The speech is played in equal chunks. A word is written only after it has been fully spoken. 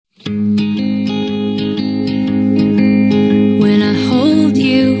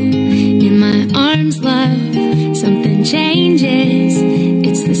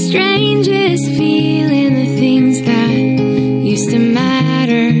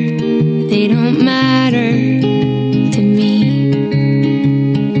don't matter to me.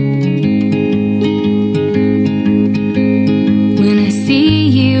 When I see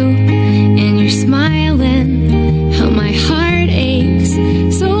you and you're smiling, how my heart aches,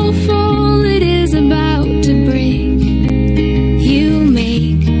 so full it is about to break. You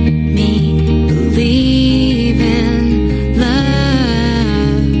make me believe in love.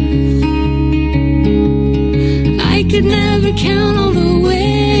 I could never count all the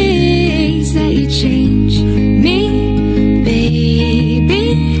ways that you change me, baby.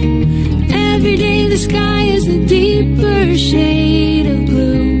 Every day the sky is a deeper shade of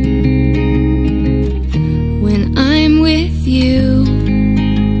blue. When I'm with you,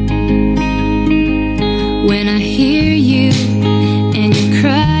 when I hear you and you're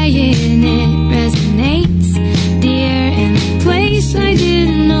crying, it resonates, dear, in a place I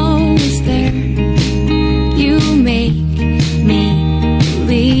didn't know was there. You make me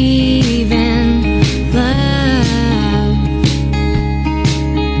believe in love.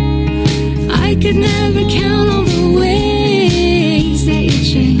 I could never count all the ways that you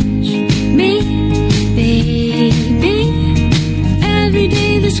change me, baby. Every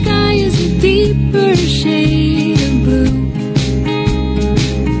day the sky is a deeper shade of blue.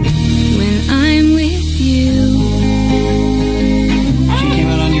 When I'm with you. She came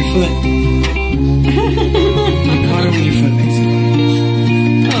out on your foot. You caught her with your foot, basically.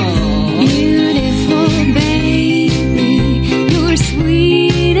 Beautiful baby, you're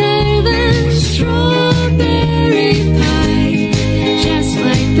sweeter than strawberry pie. Just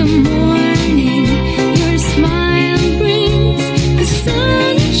like the morning, your smile brings the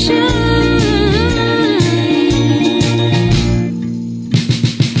sunshine.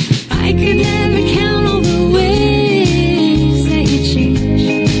 I could never count all the ways that you change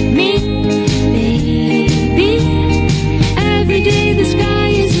me, baby. Every day the sky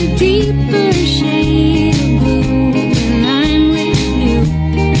is a deeper shade of blue. When I'm with you,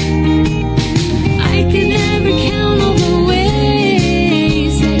 I could never count all the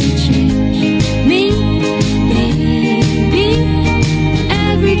ways that you change me, baby.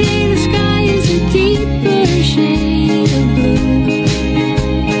 Every day the sky is a deeper shade of blue.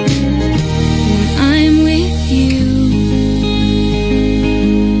 When I'm with you.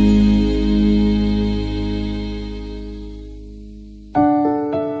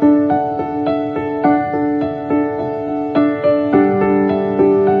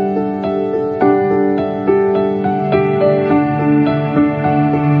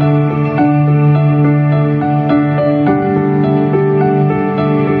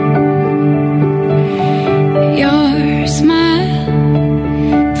 Your smile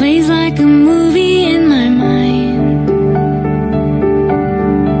plays like a movie in my mind.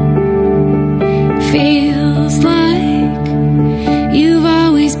 Feels like you've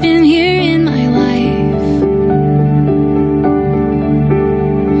always been here in my life.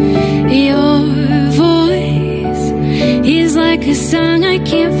 Your voice is like a song I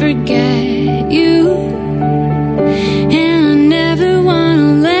can't forget you, and I never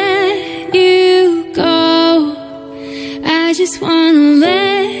wanna let you go. I just wanna let